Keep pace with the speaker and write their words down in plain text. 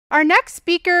Our next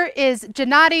speaker is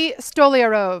Gennady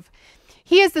Stolyarov.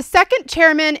 He is the second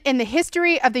chairman in the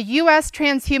history of the U.S.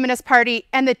 Transhumanist Party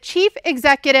and the chief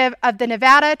executive of the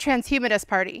Nevada Transhumanist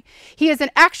Party. He is an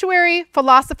actuary,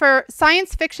 philosopher,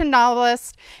 science fiction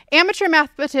novelist, amateur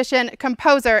mathematician,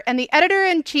 composer, and the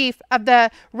editor-in-chief of the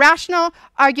Rational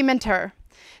Argumenter.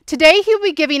 Today, he will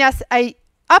be giving us an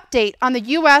update on the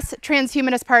U.S.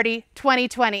 Transhumanist Party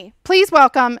 2020. Please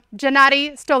welcome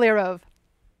Gennady Stolyarov.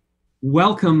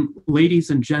 Welcome, ladies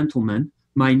and gentlemen.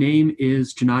 My name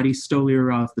is Gennady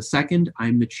Stolyarov II.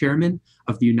 I'm the chairman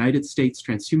of the United States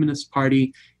Transhumanist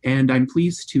Party, and I'm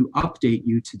pleased to update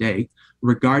you today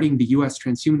regarding the U.S.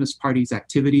 Transhumanist Party's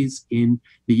activities in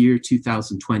the year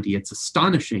 2020. It's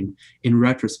astonishing in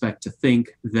retrospect to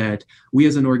think that we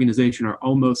as an organization are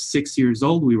almost 6 years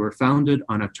old. We were founded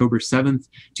on October 7th,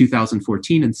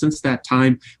 2014, and since that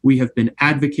time, we have been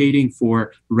advocating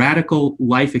for radical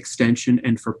life extension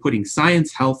and for putting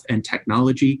science, health, and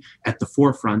technology at the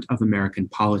forefront of American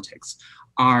politics.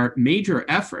 Our major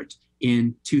effort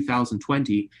in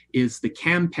 2020 is the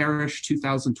Kam-Parrish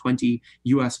 2020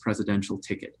 U.S. presidential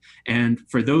ticket. And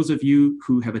for those of you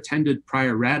who have attended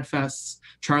prior RAADfests,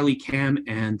 Charlie Kam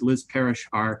and Liz Parrish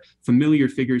are familiar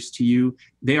figures to you.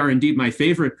 They are indeed my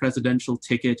favorite presidential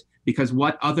ticket, because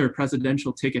what other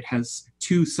presidential ticket has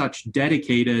two such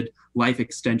dedicated life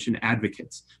extension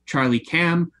advocates? Charlie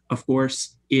Kam, of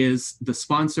course, is the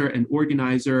sponsor and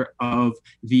organizer of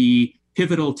the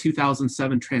pivotal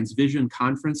 2007 Transvision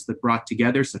conference that brought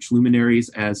together such luminaries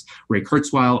as Ray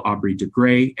Kurzweil, Aubrey de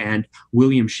Grey, and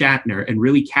William Shatner, and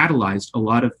really catalyzed a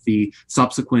lot of the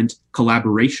subsequent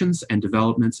collaborations and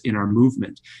developments in our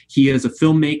movement. He is a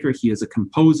filmmaker, he is a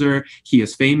composer, he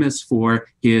is famous for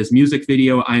his music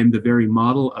video, I Am the Very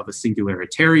Model of a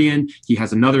Singularitarian. He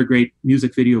has another great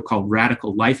music video called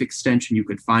Radical Life Extension. You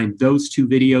could find those two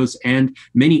videos and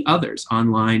many others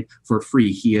online for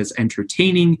free. He is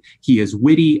entertaining, he is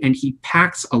witty, and he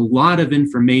packs a lot of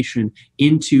information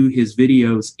into his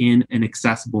videos in an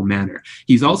accessible manner.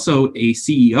 He's also a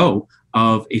CEO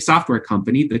of a software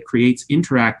company that creates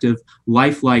interactive,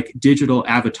 lifelike digital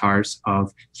avatars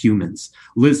of humans.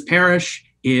 Liz Parrish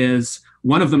is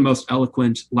one of the most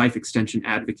eloquent life extension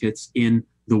advocates in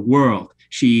the world.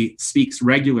 She speaks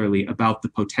regularly about the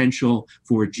potential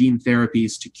for gene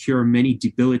therapies to cure many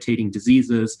debilitating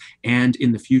diseases and,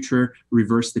 in the future,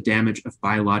 reverse the damage of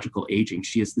biological aging.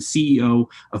 She is the CEO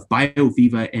of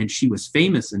BioViva, and she was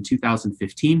famous in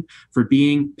 2015 for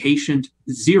being patient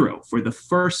zero for the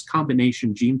first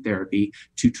combination gene therapy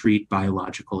to treat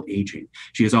biological aging.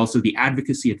 She is also the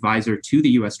advocacy advisor to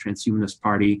the U.S. Transhumanist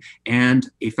Party and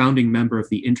a founding member of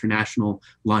the International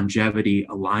Longevity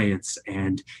Alliance,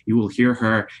 and you will hear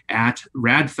her at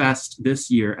RAADfest this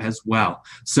year as well.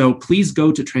 So please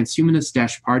go to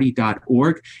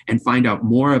transhumanist-party.org and find out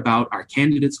more about our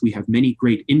candidates. We have many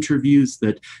great interviews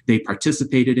that they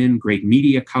participated in, great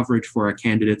media coverage for our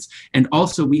candidates, and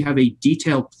also we have a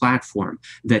detailed platform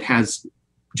that has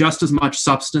just as much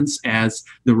substance as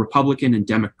the Republican and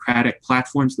Democratic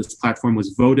platforms. This platform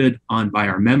was voted on by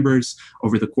our members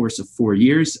over the course of 4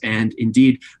 years. And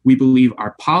indeed, we believe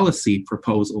our policy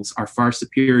proposals are far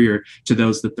superior to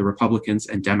those that the Republicans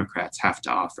and Democrats have to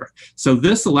offer. So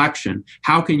this election,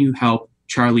 how can you help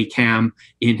Charlie Kam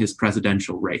in his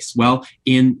presidential race? Well,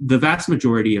 in the vast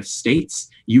majority of states,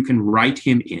 you can write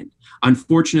him in.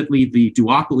 Unfortunately, the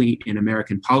duopoly in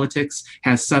American politics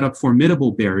has set up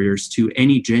formidable barriers to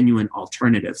any genuine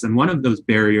alternatives. And one of those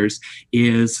barriers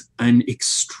is an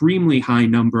extremely high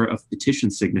number of petition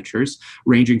signatures,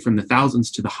 ranging from the thousands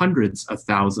to the hundreds of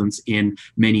thousands in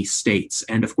many states.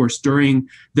 And of course, during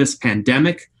this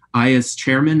pandemic, I, as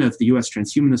chairman of the U.S.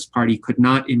 Transhumanist Party, could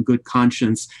not in good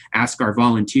conscience ask our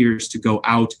volunteers to go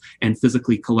out and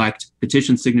physically collect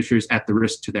petition signatures at the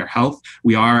risk to their health.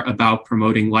 We are about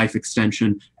promoting life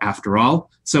extension after all.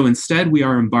 So instead, we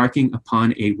are embarking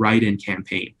upon a write-in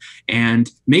campaign. And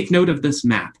make note of this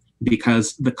map,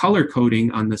 because the color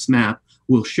coding on this map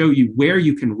will show you where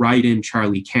you can write in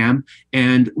Charlie Kam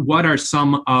and what are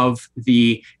some of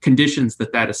the conditions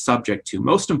that that is subject to.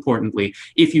 Most importantly,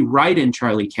 if you write in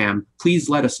Charlie Kam, please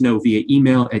let us know via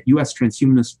email at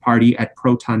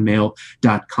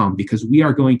ustranshumanistparty@protonmail.com, because we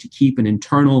are going to keep an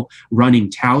internal running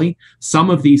tally. Some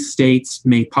of these states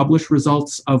may publish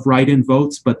results of write-in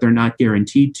votes, but they're not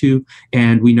guaranteed to.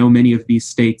 And we know many of these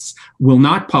states will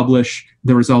not publish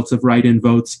the results of write-in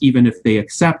votes, even if they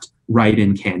accept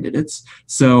write-in candidates.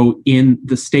 So in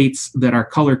the states that are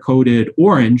color-coded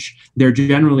orange, they're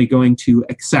generally going to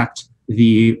accept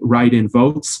the write-in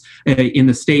votes. In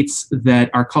the states that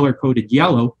are color-coded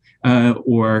yellow,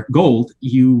 or gold,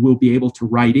 you will be able to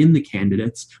write in the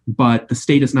candidates, but the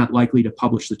state is not likely to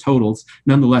publish the totals.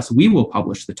 Nonetheless, we will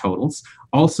publish the totals.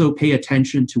 Also, pay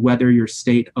attention to whether your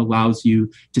state allows you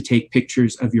to take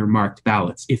pictures of your marked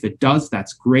ballots. If it does,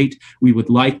 that's great. We would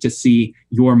like to see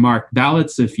your marked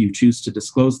ballots if you choose to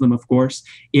disclose them, of course.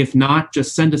 If not,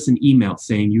 just send us an email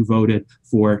saying you voted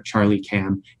for Charlie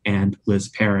Kam and Liz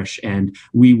Parrish, and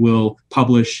we will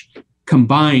publish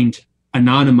combined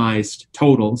anonymized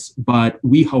totals, but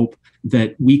we hope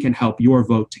that we can help your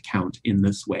vote to count in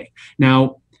this way.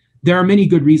 Now, there are many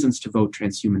good reasons to vote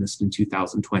transhumanist in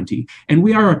 2020, and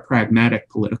we are a pragmatic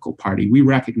political party. We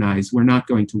recognize we're not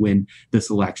going to win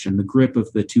this election. The grip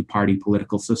of the two-party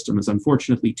political system is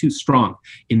unfortunately too strong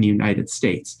in the United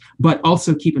States. But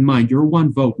also keep in mind, your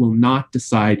one vote will not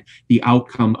decide the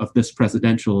outcome of this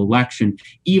presidential election,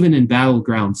 even in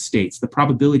battleground states. The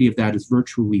probability of that is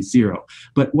virtually zero.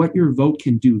 But what your vote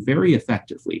can do very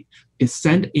effectively is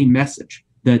send a message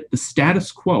that the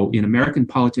status quo in American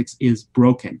politics is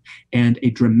broken and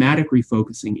a dramatic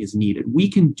refocusing is needed.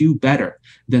 We can do better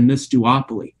than this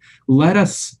duopoly. Let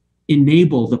us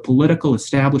enable the political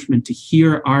establishment to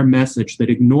hear our message that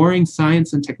ignoring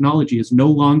science and technology is no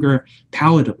longer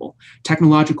palatable.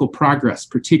 Technological progress,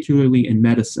 particularly in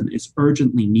medicine, is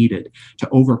urgently needed to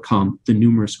overcome the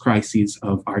numerous crises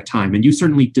of our time. And you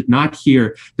certainly did not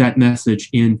hear that message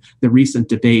in the recent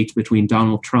debate between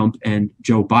Donald Trump and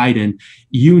Joe Biden.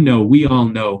 You know, we all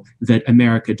know that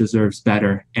America deserves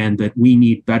better and that we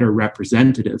need better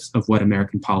representatives of what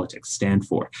American politics stand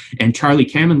for. And Charlie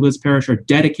Kam and Liz Parrish are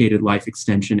dedicated life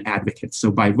extension advocates.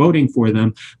 So by voting for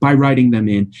them, by writing them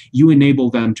in, you enable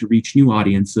them to reach new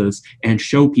audiences and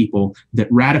show people that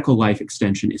radical life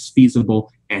extension is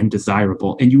feasible and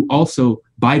desirable. And you also,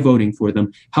 by voting for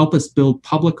them, help us build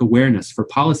public awareness for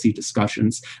policy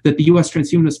discussions that the U.S.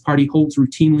 Transhumanist Party holds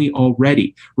routinely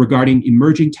already regarding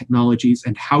emerging technologies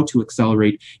and how to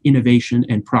accelerate innovation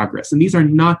and progress. And these are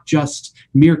not just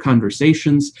mere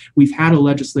conversations. We've had a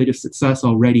legislative success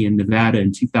already in Nevada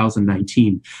in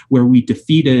 2019, where we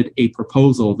defeated a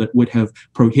proposal that would have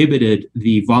prohibited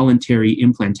the voluntary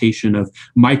implantation of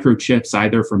microchips,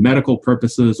 either for medical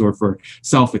purposes or for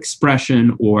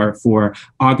self-expression or for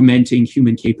augmenting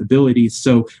human capabilities.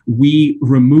 So we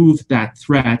removed that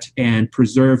threat and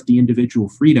preserved the individual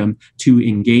freedom to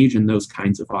engage in those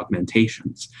kinds of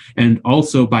augmentations. And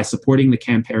also by supporting the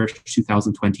Kam-Parrish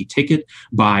 2020 ticket,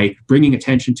 by bringing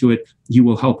attention to it, you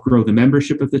will help grow the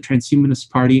membership of the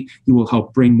Transhumanist Party. You will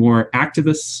help bring more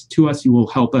activists to us. You will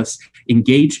help us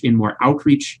engage in more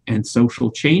outreach and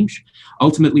social change.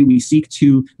 Ultimately, we seek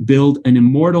to build an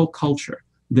immortal culture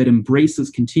that embraces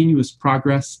continuous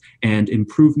progress and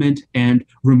improvement and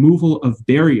removal of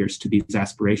barriers to these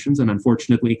aspirations. And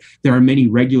unfortunately, there are many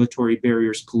regulatory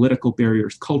barriers, political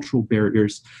barriers, cultural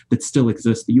barriers that still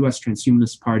exist. The U.S.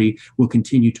 Transhumanist Party will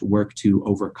continue to work to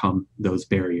overcome those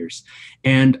barriers.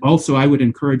 And also, I would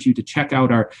encourage you to check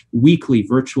out our weekly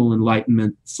virtual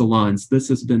enlightenment salons. This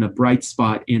has been a bright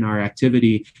spot in our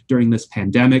activity during this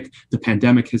pandemic. The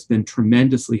pandemic has been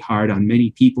tremendously hard on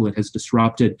many people. It has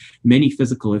disrupted many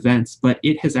physical events, but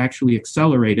it has actually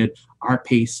accelerated our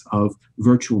pace of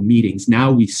virtual meetings.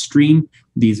 Now we stream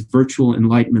these virtual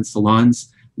enlightenment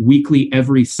salons weekly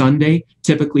every Sunday,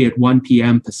 typically at 1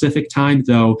 p.m. Pacific time,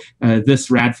 though this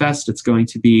RAADfest, it's going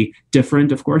to be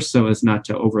different, of course, so as not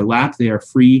to overlap. They are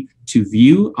free to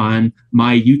view on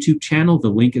my YouTube channel. The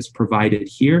link is provided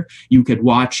here. You could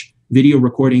watch video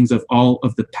recordings of all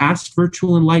of the past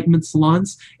virtual enlightenment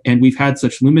salons. And we've had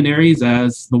such luminaries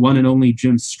as the one and only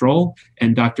Jim Stroll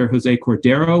and Dr. Jose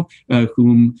Cordero,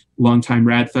 whom longtime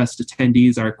RAADfest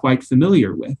attendees are quite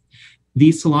familiar with.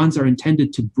 These salons are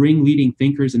intended to bring leading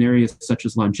thinkers in areas such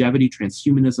as longevity,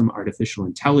 transhumanism, artificial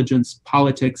intelligence,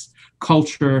 politics,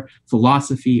 culture,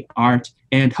 philosophy, art,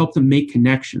 and help them make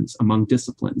connections among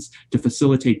disciplines to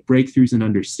facilitate breakthroughs in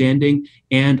understanding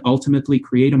and ultimately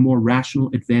create a more rational,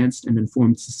 advanced, and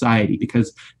informed society,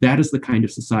 because that is the kind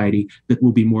of society that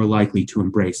will be more likely to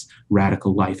embrace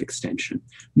radical life extension.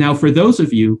 Now, for those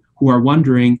of you who are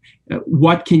wondering,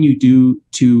 what can you do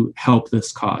to help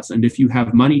this cause? And if you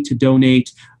have money to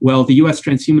donate, well, the U.S.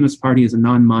 Transhumanist Party is a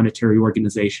non-monetary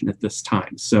organization at this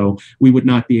time, so we would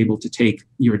not be able to take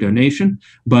your donation.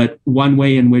 But one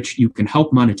way in which you can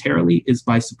help monetarily is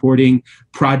by supporting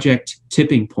Project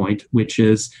Tipping Point, which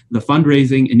is the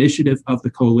fundraising initiative of the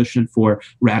Coalition for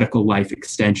Radical Life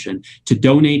Extension. To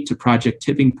donate to Project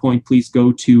Tipping Point, please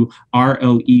go to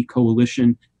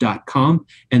rlecoalition.com,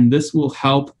 and this will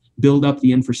help build up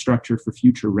the infrastructure for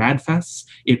future RAADfests.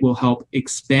 It will help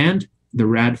expand the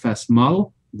RAADfest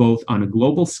model both on a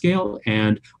global scale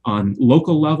and on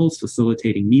local levels,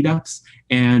 facilitating meetups.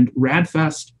 And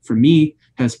RAADfest, for me,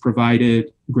 has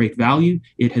provided great value.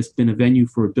 It has been a venue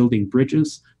for building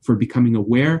bridges, for becoming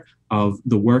aware of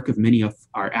the work of many of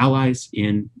our allies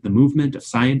in the movement, of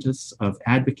scientists, of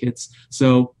advocates.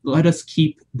 So let us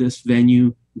keep this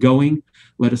venue going.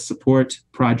 Let us support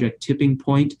Project Tipping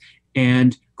Point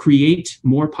and create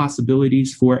more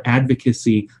possibilities for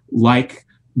advocacy like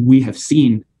we have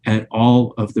seen at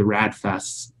all of the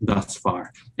RAADfests thus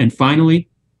far. And finally,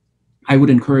 I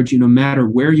would encourage you, no matter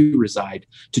where you reside,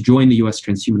 to join the U.S.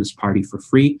 Transhumanist Party for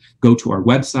free. Go to our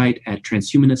website at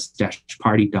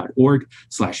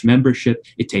transhumanist-party.org/membership.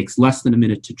 It takes less than a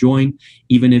minute to join.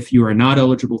 Even if you are not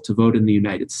eligible to vote in the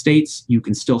United States, you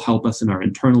can still help us in our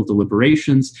internal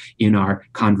deliberations, in our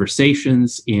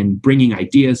conversations, in bringing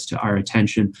ideas to our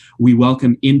attention. We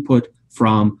welcome input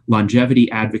from longevity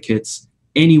advocates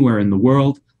anywhere in the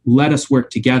world. Let us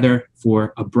work together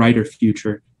for a brighter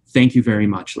future. Thank you very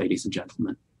much, ladies and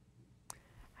gentlemen.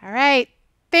 All right.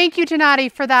 Thank you, Gennady,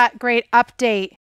 for that great update.